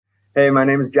Hey, my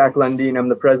name is Jack Lundin. I'm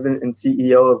the president and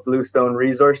CEO of Bluestone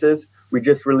Resources. We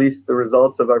just released the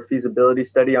results of our feasibility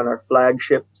study on our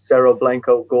flagship Cerro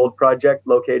Blanco gold project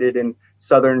located in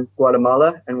southern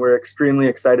Guatemala, and we're extremely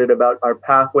excited about our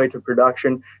pathway to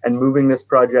production and moving this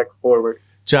project forward.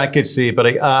 Jack, good to see you,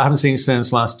 buddy. I haven't seen you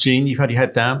since last June. You've had your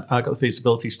head down. I got the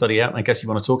feasibility study out, and I guess you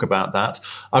want to talk about that.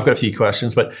 I've got a few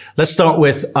questions, but let's start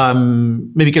with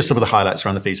maybe give some of the highlights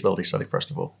around the feasibility study, first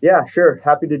of all. Yeah, sure.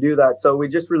 Happy to do that. So we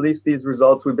just released these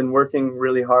results. We've been working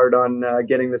really hard on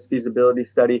getting this feasibility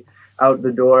study out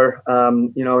the door.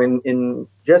 In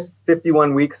just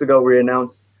 51 weeks ago, we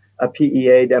announced a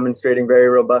PEA demonstrating very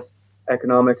robust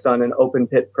economics on an open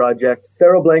pit project.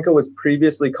 Cerro Blanco was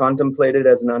previously contemplated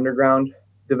as an underground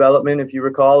development, if you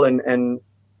recall, and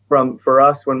for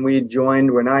us, when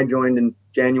I joined in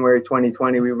January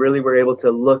 2020, we really were able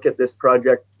to look at this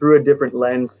project through a different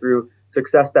lens, through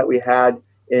success that we had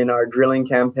in our drilling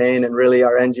campaign and really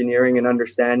our engineering and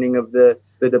understanding of the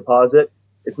deposit.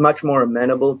 It's much more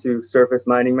amenable to surface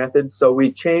mining methods. So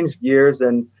we changed gears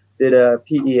and did a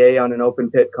PEA on an open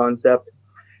pit concept.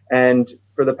 And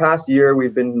for the past year,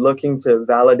 we've been looking to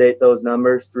validate those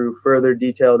numbers through further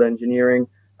detailed engineering,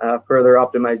 further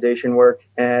optimization work.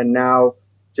 And now,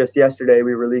 just yesterday,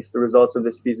 we released the results of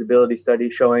this feasibility study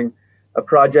showing a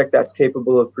project that's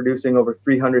capable of producing over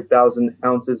 300,000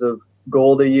 ounces of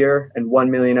gold a year and 1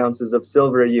 million ounces of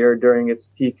silver a year during its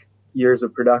peak years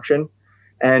of production.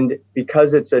 And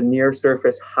because it's a near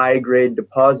surface high grade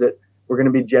deposit, we're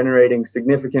going to be generating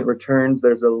significant returns.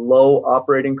 There's a low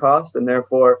operating cost, and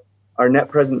therefore our net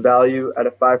present value at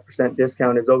a 5%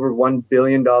 discount is over $1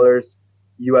 billion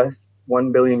US,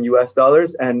 $1 billion US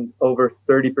dollars, and over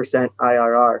 30%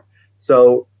 IRR.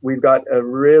 So we've got a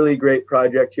really great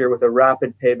project here with a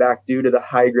rapid payback due to the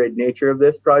high grade nature of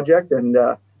this project. And,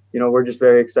 we're just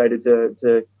very excited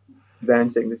to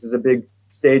advancing. This is a big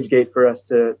stage gate for us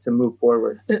to move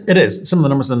forward. It is. Some of the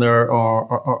numbers in there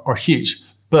are huge.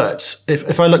 But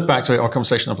if I look back to our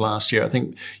conversation of last year, I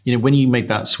think, when you made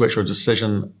that switch or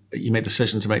decision, you made the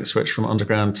decision to make the switch from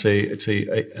underground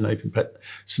to an open pit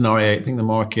scenario. I think the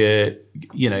market,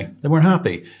 they weren't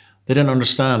happy. They didn't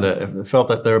understand it. It felt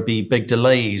that there would be big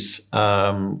delays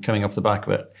coming off the back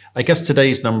of it. I guess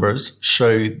today's numbers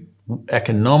show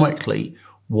economically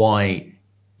why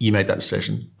you made that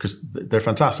decision, because they're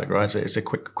fantastic, right? It's a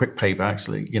quick payback,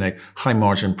 so, high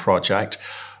margin project.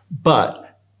 But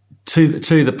to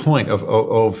the point of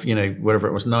whatever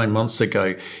it was 9 months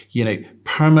ago,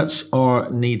 permits are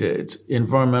needed,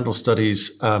 environmental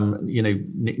studies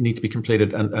need to be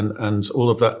completed and all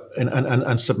of that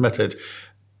and submitted.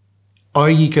 Are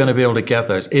you going to be able to get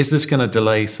those? Is this going to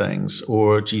delay things,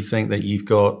 or do you think that you've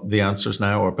got the answers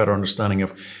now or a better understanding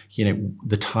of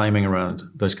the timing around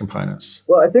those components?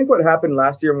 Well, I think what happened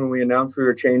last year when we announced we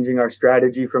were changing our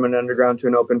strategy from an underground to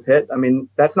an open pit,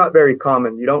 that's not very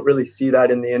common. You don't really see that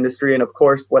in the industry. And of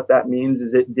course, what that means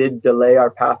is it did delay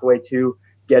our pathway to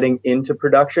getting into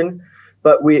production.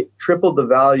 But we tripled the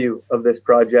value of this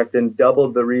project and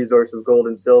doubled the resource of gold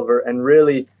and silver. And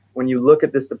really, when you look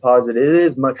at this deposit, it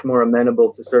is much more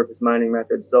amenable to surface mining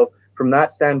methods. So from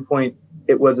that standpoint,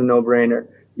 it was a no-brainer.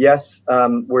 Yes,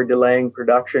 we're delaying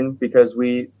production because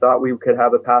we thought we could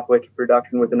have a pathway to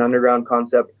production with an underground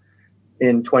concept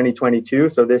in 2022,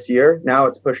 so this year. Now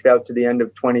it's pushed out to the end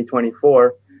of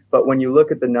 2024. But when you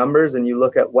look at the numbers and you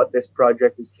look at what this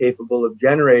project is capable of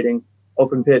generating,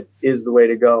 open pit is the way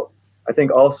to go. I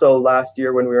think also last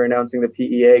year when we were announcing the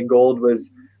PEA, gold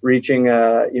was reaching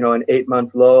an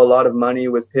 8-month low. A lot of money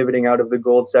was pivoting out of the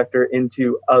gold sector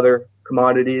into other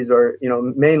commodities, or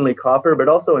mainly copper, but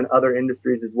also in other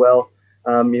industries as well.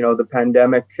 The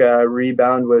pandemic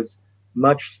rebound was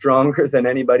much stronger than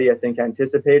anybody, I think,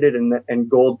 anticipated, and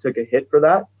gold took a hit for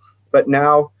that. But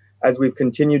now, as we've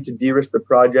continued to de-risk the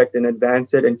project and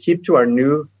advance it and keep to our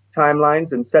new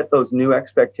timelines and set those new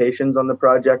expectations on the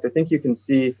project, I think you can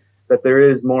see that there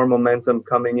is more momentum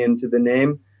coming into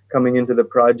the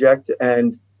project,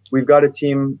 and we've got a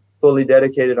team fully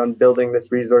dedicated on building this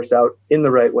resource out in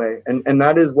the right way. And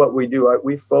that is what we do.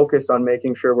 We focus on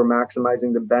making sure we're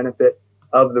maximizing the benefit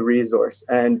of the resource.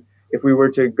 And if we were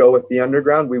to go with the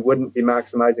underground, we wouldn't be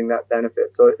maximizing that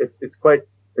benefit. So it's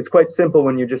quite simple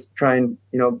when you just try and,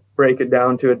 break it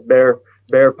down to its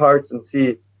bare parts and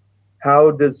see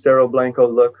how does Cerro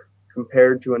Blanco look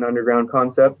compared to an underground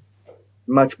concept.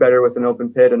 Much better with an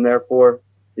open pit, and therefore,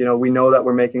 we know that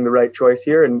we're making the right choice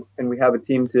here, and we have a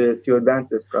team to advance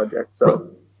this project.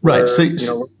 So, right.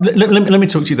 So let me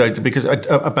talk to you though, because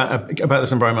about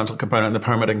this environmental component and the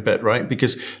permitting bit, right?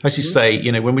 Because as you say,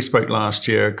 when we spoke last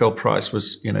year, gold price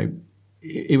was,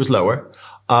 it was lower.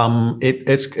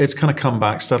 It's kind of come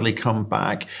back, steadily come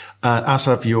back. As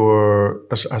of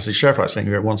as the share price, I think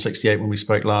you're at 168 when we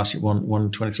spoke last,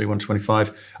 123,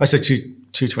 125. I said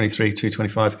 223,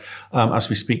 225 as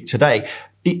we speak today.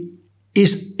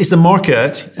 Is the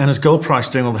market and is gold price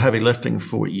doing all the heavy lifting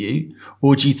for you,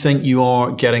 or do you think you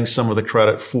are getting some of the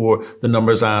credit for the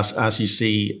numbers as you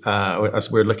see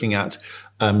as we're looking at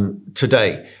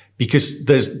today? Because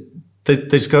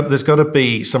there's got to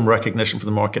be some recognition from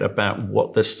the market about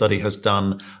what this study has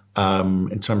done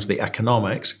in terms of the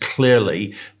economics,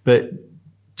 clearly. But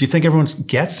do you think everyone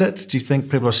gets it? Do you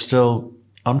think people are still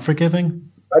unforgiving?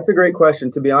 That's a great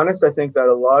question. To be honest, I think that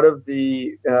a lot of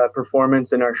the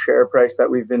performance in our share price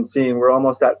that we've been seeing, we're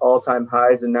almost at all-time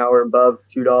highs, and now we're above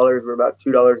 $2. We're about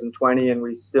 $2.20, and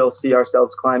we still see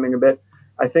ourselves climbing a bit.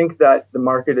 I think that the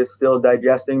market is still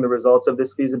digesting the results of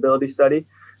this feasibility study,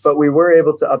 but we were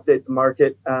able to update the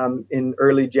market in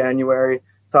early January,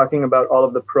 talking about all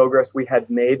of the progress we had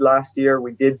made last year.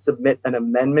 We did submit an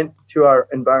amendment to our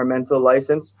environmental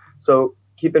license. So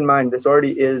keep in mind, this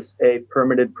already is a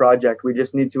permitted project. We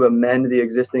just need to amend the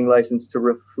existing license to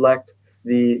reflect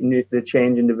the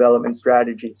change in development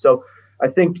strategy. So I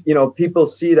think, people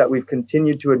see that we've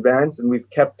continued to advance and we've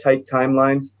kept tight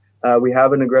timelines. We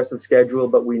have an aggressive schedule,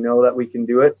 but we know that we can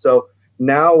do it. So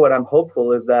now what I'm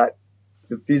hopeful is that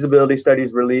the feasibility study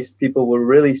is released. People will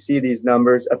really see these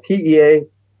numbers. A PEA,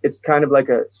 it's kind of like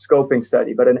a scoping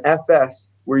study, but an FS,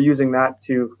 we're using that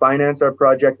to finance our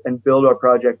project and build our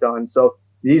project on. So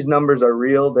these numbers are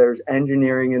real. There's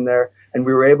engineering in there, and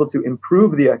we were able to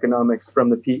improve the economics from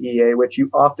the PEA, which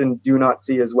you often do not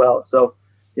see as well. So,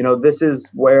 this is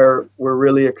where we're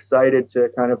really excited to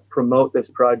kind of promote this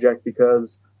project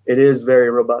because it is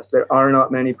very robust. There are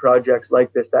not many projects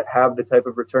like this that have the type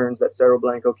of returns that Cerro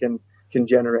Blanco can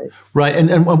generate. Right.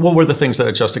 And what were the things that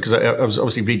adjusted? Because I was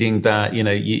obviously reading that,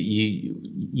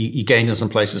 you gained in some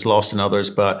places, lost in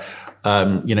others, but,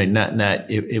 net,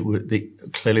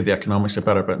 clearly the economics are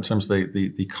better, but in terms of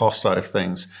the cost side of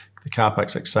things, the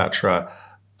CapEx, et cetera,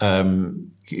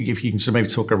 if you can maybe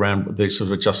talk around the sort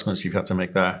of adjustments you've had to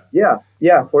make there.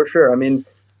 Yeah, for sure. I mean,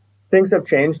 things have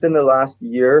changed in the last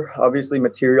year. Obviously,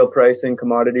 material pricing,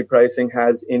 commodity pricing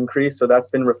has increased. So that's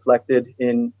been reflected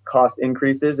in cost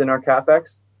increases in our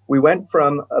CapEx. We went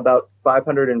from about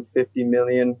 550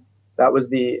 million. That was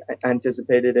the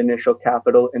anticipated initial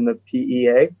capital in the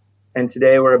PEA. And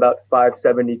today we're about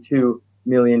 572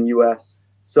 million US.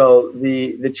 So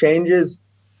the changes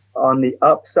on the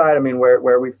upside, I mean,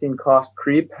 where we've seen cost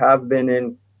creep have been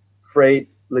in freight,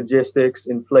 logistics,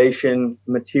 inflation,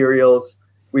 materials.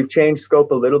 We've changed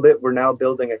scope a little bit. We're now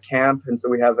building a camp, and so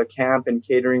we have a camp and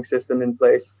catering system in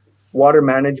place. Water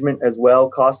management as well,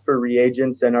 cost for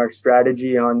reagents and our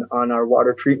strategy on our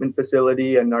water treatment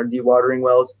facility and our dewatering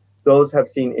wells, those have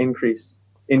seen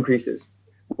increases.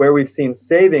 Where we've seen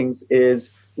savings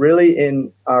is really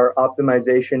in our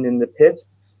optimization in the pit.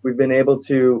 We've been able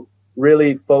to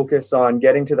really focus on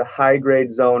getting to the high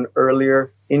grade zone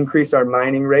earlier, increase our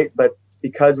mining rate, but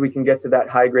because we can get to that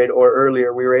high grade ore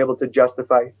earlier, we were able to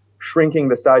justify shrinking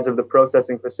the size of the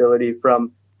processing facility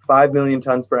from 5 million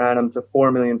tons per annum to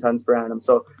 4 million tons per annum.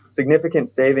 So significant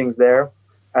savings there.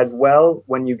 As well,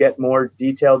 when you get more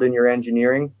detailed in your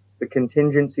engineering, the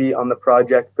contingency on the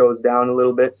project goes down a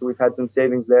little bit. So we've had some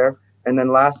savings there. And then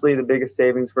lastly, the biggest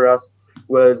savings for us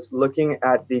was looking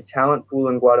at the talent pool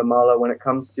in Guatemala when it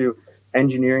comes to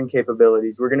engineering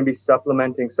capabilities. We're going to be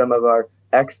supplementing some of our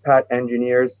expat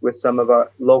engineers with some of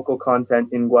our local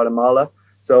content in Guatemala.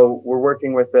 So we're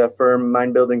working with a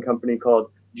mine building company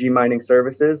called G Mining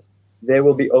Services. They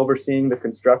will be overseeing the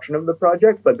construction of the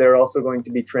project, but they're also going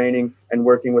to be training and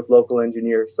working with local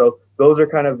engineers. So those are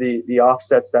kind of the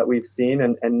offsets that we've seen.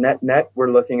 And net,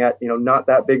 we're looking at, not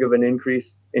that big of an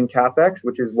increase in CapEx,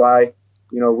 which is why,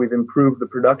 we've improved the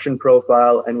production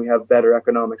profile and we have better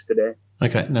economics today.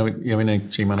 Okay. No, we know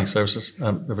G Mining Services,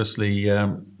 obviously,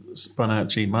 spun out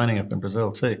G Mining up in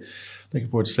Brazil too. Looking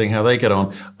forward to seeing how they get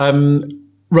on.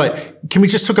 Right. Can we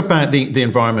just talk about the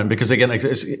environment? Because again,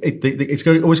 it's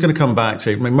always going to come back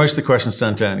to, most of the questions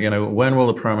sent out, when will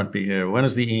the permit be here? When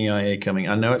is the EIA coming?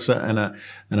 I know it's an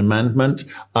amendment,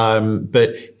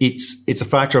 but it's a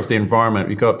factor of the environment.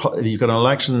 You've got an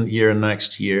election year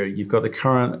next year. You've got the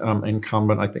current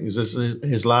incumbent, I think, is this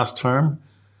his last term?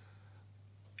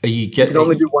 You can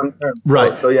only do one term.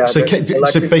 Right. So yeah. So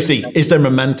basically, is there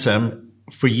momentum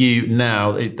for you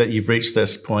now that you've reached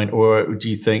this point, or do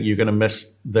you think you're going to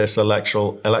miss this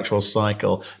electoral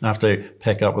cycle and have to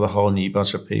pick up with a whole new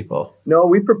bunch of people? No,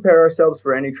 we prepare ourselves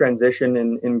for any transition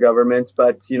in government.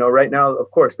 But, right now, of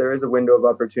course, there is a window of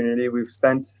opportunity. We've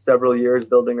spent several years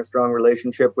building a strong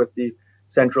relationship with the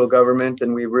central government,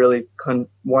 and we really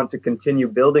want to continue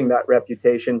building that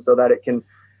reputation so that it can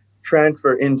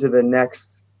transfer into the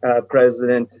next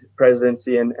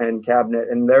presidency and cabinet.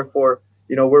 And therefore,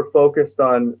 we're focused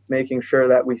on making sure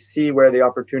that we see where the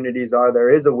opportunities are. There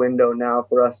is a window now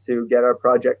for us to get our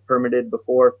project permitted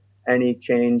before any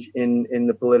change in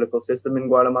the political system in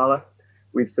Guatemala.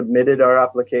 We've submitted our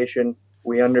application.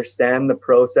 We understand the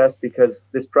process because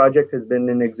this project has been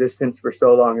in existence for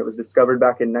so long. It was discovered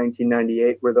back in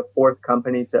 1998. We're the fourth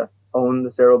company to own the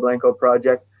Cerro Blanco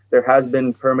project. There has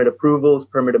been permit approvals,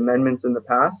 permit amendments in the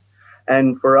past.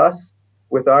 And for us,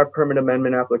 with our permit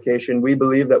amendment application, we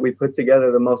believe that we put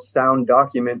together the most sound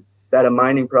document that a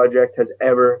mining project has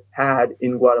ever had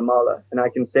in Guatemala. And I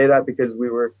can say that because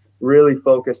we were really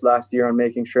focused last year on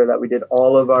making sure that we did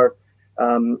all of our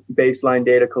baseline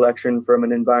data collection from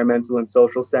an environmental and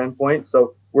social standpoint.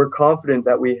 So we're confident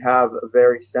that we have a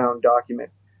very sound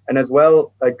document. And as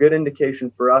well, a good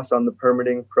indication for us on the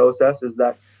permitting process is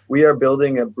that we are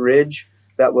building a bridge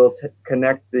that will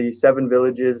connect the 7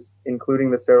 villages, including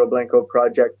the Cerro Blanco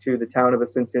project, to the town of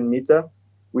Asuncion Mita.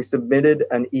 We submitted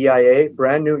an EIA,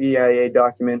 brand new EIA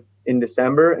document in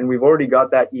December, and we've already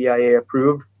got that EIA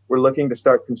approved. We're looking to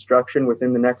start construction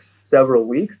within the next several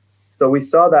weeks. So we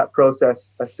saw that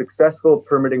process, a successful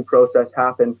permitting process,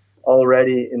 happen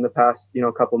already in the past,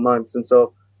 couple months. And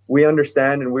so we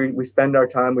understand and we spend our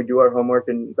time, we do our homework,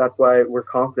 and that's why we're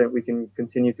confident we can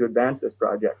continue to advance this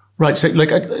project. Right. So,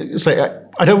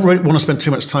 I don't really want to spend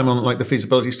too much time on the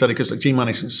feasibility study because G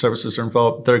Mining Services are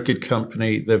involved. They're a good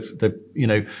company. They've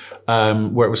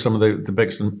worked with some of the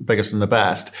biggest and the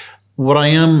best. What I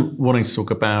am wanting to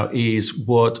talk about is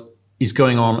what is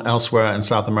going on elsewhere in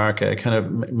South America. It kind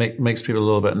of makes people a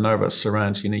little bit nervous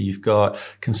around, you've got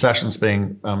concessions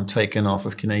being taken off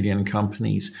of Canadian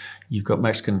companies. You've got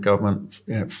Mexican government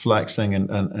flexing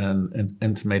and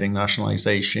intimating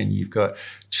nationalization. You've got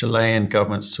Chilean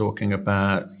governments talking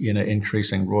about,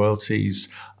 increasing royalties.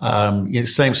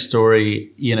 Same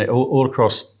story, all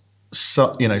across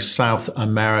South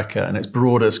America in its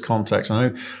broadest context. I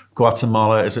know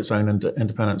Guatemala is its own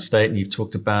independent state, and you've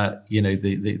talked about,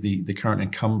 the current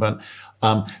incumbent.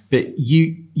 But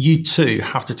you too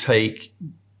have to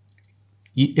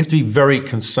be very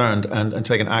concerned and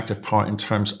take an active part in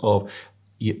terms of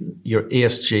your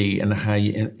ESG and how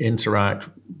you interact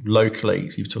locally.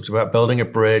 You've talked about building a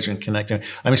bridge and connecting.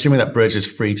 I'm assuming that bridge is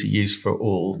free to use for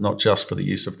all, not just for the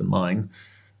use of the mine.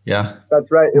 Yeah,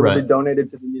 that's right. It will be donated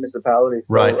to the municipality.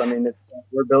 So, right. I mean,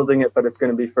 we're building it, but it's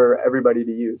going to be for everybody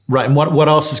to use. Right. And what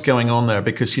else is going on there?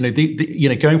 Because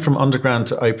going from underground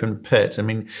to open pit. I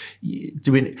mean,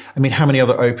 how many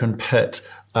other open pit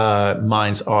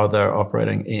mines are there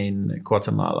operating in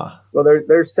Guatemala? Well,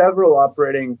 there's several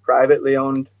operating privately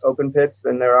owned open pits,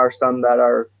 and there are some that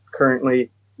are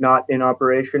currently not in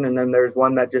operation. And then there's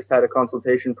one that just had a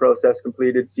consultation process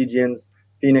completed, CGN's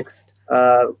Phoenix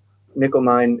nickel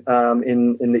mine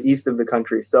in the east of the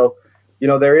country. So,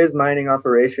 there is mining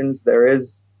operations. There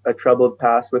is a troubled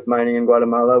past with mining in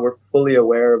Guatemala. We're fully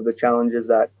aware of the challenges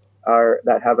that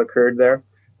have occurred there.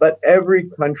 But every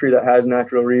country that has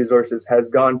natural resources has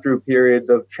gone through periods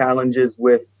of challenges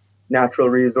with natural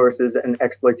resources and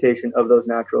exploitation of those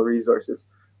natural resources.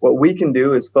 What we can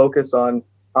do is focus on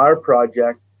our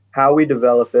project, how we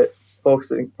develop it,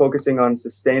 focusing on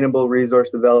sustainable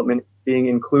resource development, being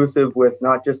inclusive with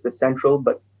not just the central,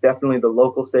 but definitely the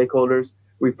local stakeholders.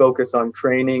 We focus on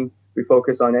training. We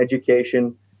focus on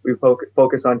education. We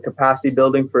focus on capacity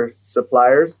building for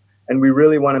suppliers. And we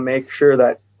really want to make sure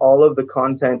that all of the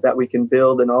content that we can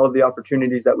build and all of the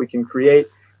opportunities that we can create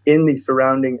in the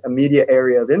surrounding immediate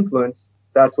area of influence,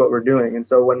 that's what we're doing. And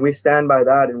so when we stand by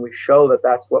that and we show that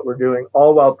that's what we're doing,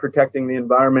 all while protecting the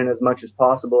environment as much as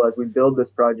possible as we build this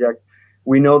project,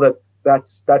 we know that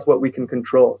that's what we can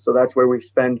control. So that's where we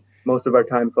spend most of our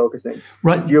time focusing.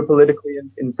 Right. Geopolitically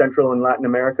in Central and Latin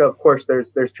America, of course,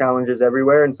 there's challenges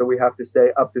everywhere. And so we have to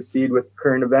stay up to speed with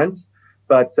current events.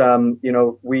 But,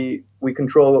 we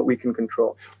control what we can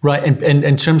control. Right. And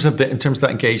in terms of that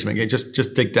engagement,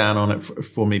 just dig down on it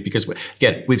for me, because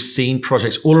again, we've seen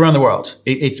projects all around the world.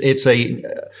 It's a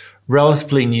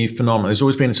relatively new phenomenon. There's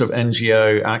always been sort of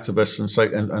NGO activists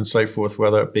and so forth,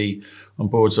 whether it be on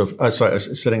boards of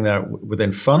sitting there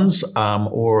within funds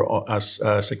or as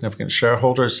significant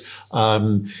shareholders.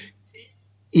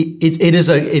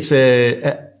 It's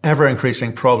a ever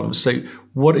increasing problem. So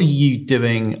what are you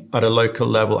doing at a local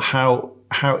level? How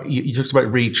you talked about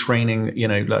retraining,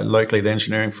 locally, the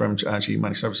engineering firm actually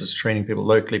Mining Services training people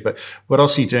locally, but what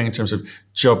else are you doing in terms of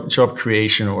job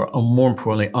creation or more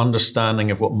importantly,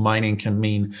 understanding of what mining can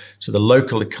mean to the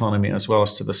local economy as well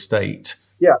as to the state?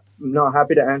 Yeah, no,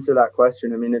 happy to answer that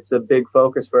question. I mean, it's a big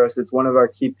focus for us. It's one of our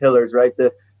key pillars, right?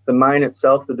 The mine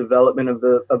itself, the development of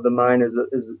the mine is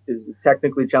a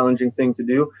technically challenging thing to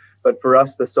do, but for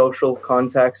us, the social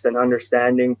context and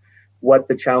understanding what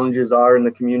the challenges are in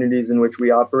the communities in which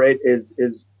we operate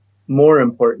is more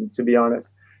important, to be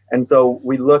honest. And so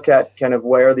we look at kind of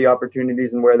where the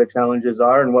opportunities and where the challenges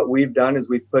are. And what we've done is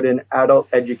we've put in adult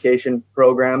education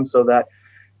programs so that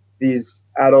these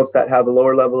adults that have a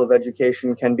lower level of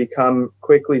education can become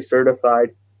quickly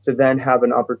certified to then have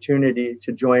an opportunity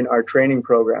to join our training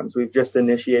programs. We've just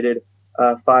initiated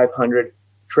 500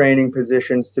 training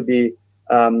positions to be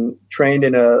trained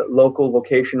in a local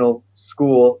vocational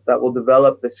school that will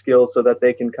develop the skills so that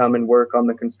they can come and work on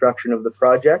the construction of the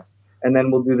project. And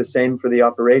then we'll do the same for the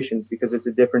operations because it's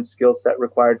a different skill set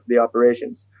required for the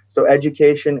operations. So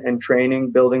education and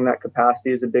training, building that capacity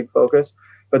is a big focus.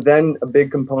 But then a big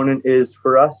component is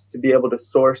for us to be able to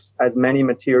source as many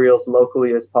materials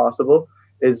locally as possible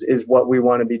is what we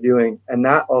want to be doing. And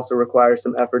that also requires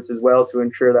some efforts as well to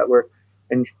ensure that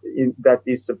that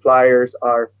these suppliers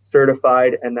are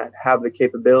certified and that have the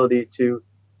capability to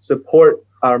support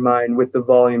our mine with the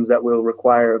volumes that we'll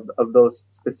require of those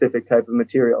specific type of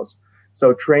materials.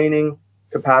 So training,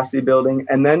 capacity building,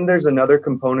 and then there's another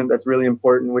component that's really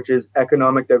important, which is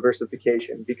economic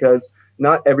diversification, because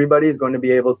not everybody is going to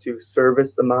be able to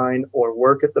service the mine or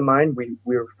work at the mine.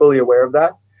 We're fully aware of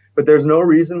that, but there's no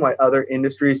reason why other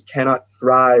industries cannot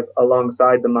thrive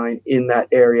alongside the mine in that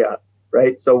area,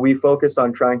 right? So we focus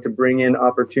on trying to bring in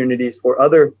opportunities for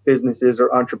other businesses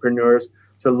or entrepreneurs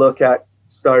to look at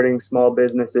starting small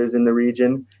businesses in the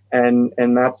region. And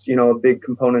that's, a big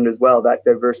component as well, that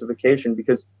diversification,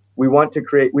 because we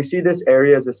see this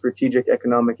area as a strategic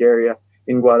economic area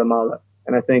in Guatemala.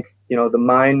 And I think, the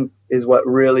mine is what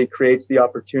really creates the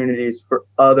opportunities for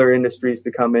other industries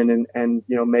to come in and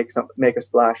make a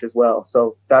splash as well.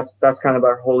 So that's kind of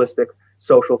our holistic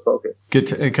social focus. Good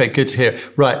to hear.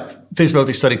 Right.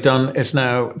 Feasibility study done. It's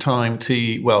now time to,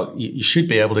 you should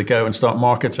be able to go and start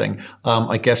marketing.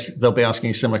 I guess they'll be asking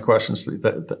you similar questions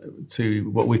to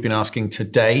what we've been asking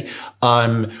today.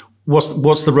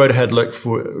 What's the road ahead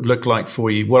look like for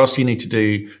you? What else do you need to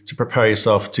do to prepare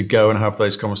yourself to go and have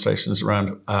those conversations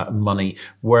around money?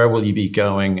 Where will you be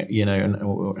going?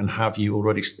 And have you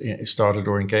already started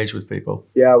or engaged with people?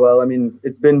 Yeah, well, I mean,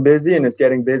 it's been busy and it's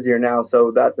getting busier now.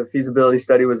 So that the feasibility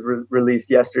study was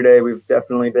released yesterday. We've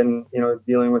definitely been,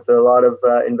 dealing with a lot of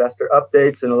investor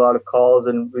updates and a lot of calls.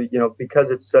 And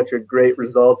because it's such a great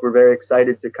result, we're very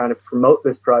excited to kind of promote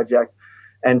this project.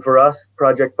 And for us,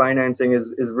 project financing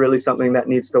is really something that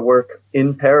needs to work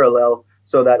in parallel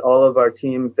so that all of our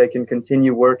team, they can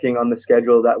continue working on the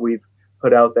schedule that we've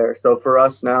put out there. So for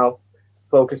us now,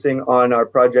 focusing on our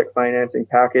project financing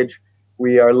package,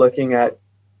 we are looking at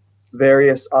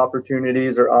various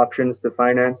opportunities or options to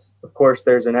finance. Of course,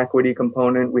 there's an equity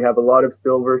component. We have a lot of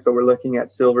silver, so we're looking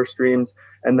at silver streams.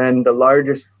 And then the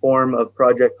largest form of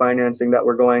project financing that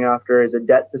we're going after is a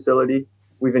debt facility.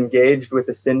 We've engaged with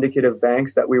a syndicate of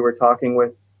banks that we were talking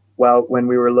with when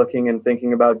we were looking and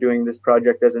thinking about doing this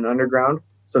project as an underground.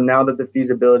 So now that the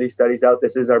feasibility study's out,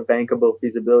 this is our bankable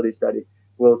feasibility study.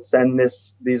 We'll send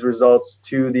these results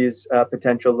to these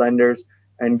potential lenders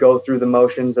and go through the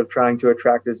motions of trying to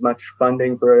attract as much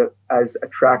funding for as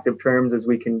attractive terms as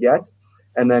we can get.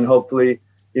 And then hopefully,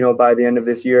 by the end of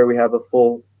this year, we have a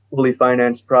fully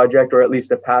financed project, or at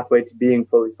least a pathway to being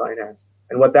fully financed.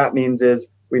 And what that means is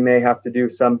we may have to do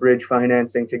some bridge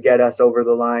financing to get us over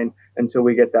the line until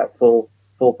we get that full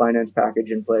finance package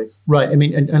in place. Right. I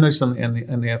mean, and I know some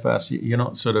in the FS, you're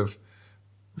not sort of,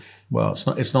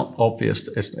 it's not obvious.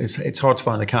 It's hard to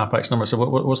find the CapEx number. So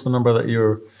what's the number that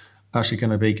you're actually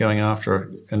going to be going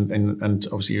after? And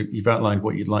obviously you've outlined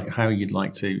what you'd like, how you'd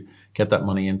like to get that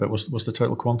money in, but what's the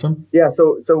total quantum? Yeah.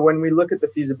 So when we look at the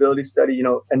feasibility study,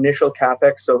 initial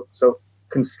CapEx, so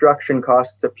construction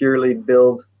costs to purely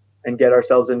build and get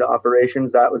ourselves into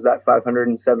operations, that was that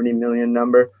 570 million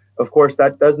number. Of course,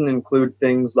 that doesn't include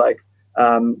things like,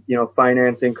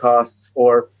 financing costs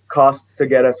or costs to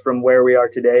get us from where we are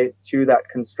today to that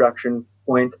construction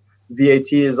point.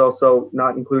 VAT is also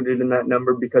not included in that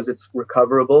number because it's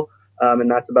recoverable,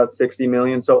 and that's about 60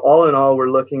 million. So all in all,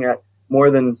 we're looking at more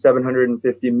than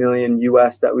 750 million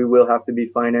US that we will have to be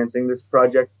financing this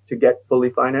project to get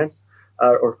fully financed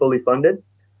or fully funded.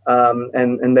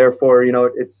 And therefore,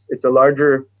 it's a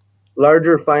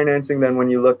larger financing than when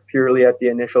you look purely at the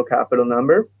initial capital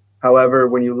number. However,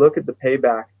 when you look at the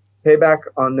payback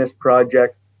on this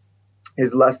project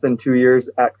is less than 2 years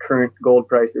at current gold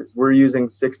prices. We're using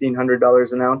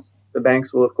 $1,600 an ounce. The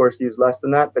banks will, of course, use less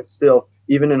than that, but still,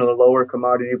 even in a lower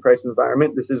commodity price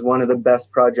environment, this is one of the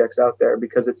best projects out there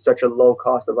because it's such a low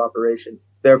cost of operation.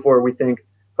 Therefore, we think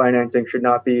financing should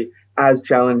not be as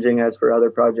challenging as for other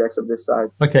projects of this size.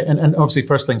 Okay, and obviously,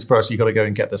 first things first, you got to go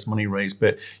and get this money raised.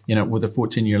 But with a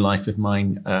 14-year life of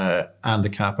mine and the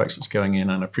capex that's going in,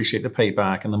 and I appreciate the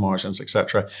payback and the margins,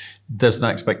 etc. There's an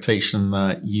expectation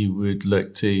that you would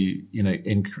look to,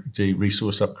 do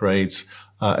resource upgrades,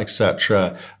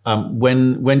 etc.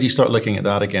 When do you start looking at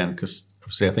that again? Because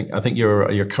obviously, I think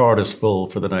your card is full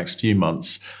for the next few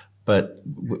months. But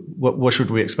what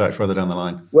should we expect further down the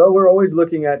line? Well, we're always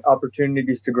looking at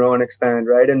opportunities to grow and expand,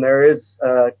 right? And there is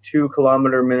a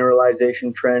 2-kilometer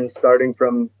mineralization trend starting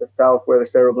from the south where the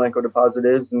Cerro Blanco deposit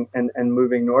is and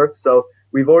moving north. So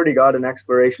we've already got an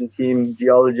exploration team,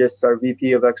 geologists. Our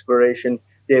VP of exploration,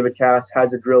 David Cass,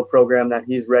 has a drill program that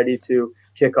he's ready to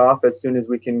kick off as soon as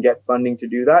we can get funding to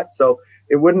do that. So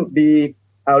it wouldn't be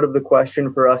out of the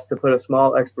question for us to put a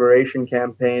small exploration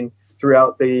campaign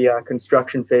throughout the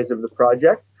construction phase of the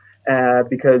project,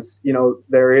 because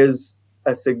there is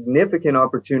a significant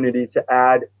opportunity to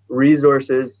add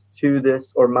resources to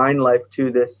this, or mine life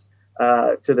to this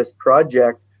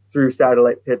project through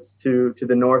satellite pits to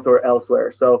the north or elsewhere.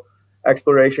 So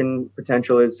exploration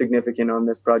potential is significant on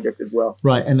this project as well.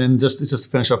 Right, and then just to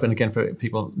finish up, and again for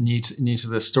people new to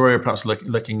this story, or perhaps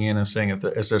looking in and saying,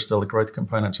 is there still a growth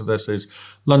component to this? Is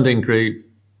Lundin Group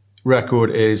record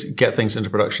is get things into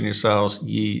production yourselves.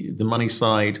 The money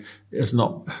side has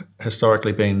not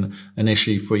historically been an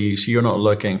issue for you, so you're not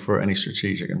looking for any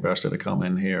strategic investor to come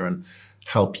in here and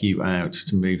help you out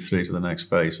to move through to the next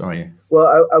phase, are you?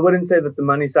 Well, I wouldn't say that the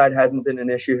money side hasn't been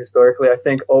an issue historically. I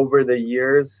think over the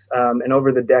years and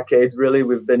over the decades, really,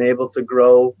 we've been able to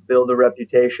grow, build a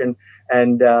reputation,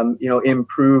 and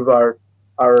improve our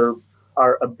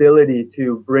ability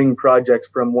to bring projects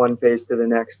from one phase to the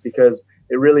next, because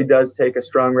it really does take a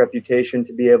strong reputation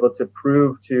to be able to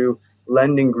prove to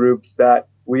lending groups that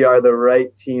we are the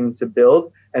right team to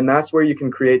build. And that's where you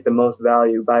can create the most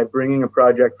value, by bringing a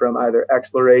project from either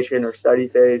exploration or study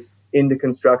phase into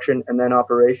construction and then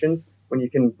operations. When you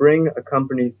can bring a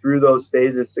company through those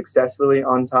phases successfully,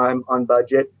 on time, on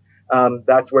budget,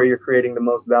 that's where you're creating the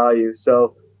most value.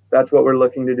 So that's what we're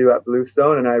looking to do at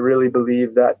Bluestone. And I really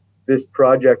believe that this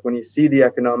project, when you see the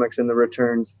economics and the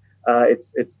returns,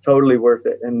 it's totally worth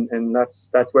it. And that's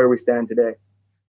where we stand today.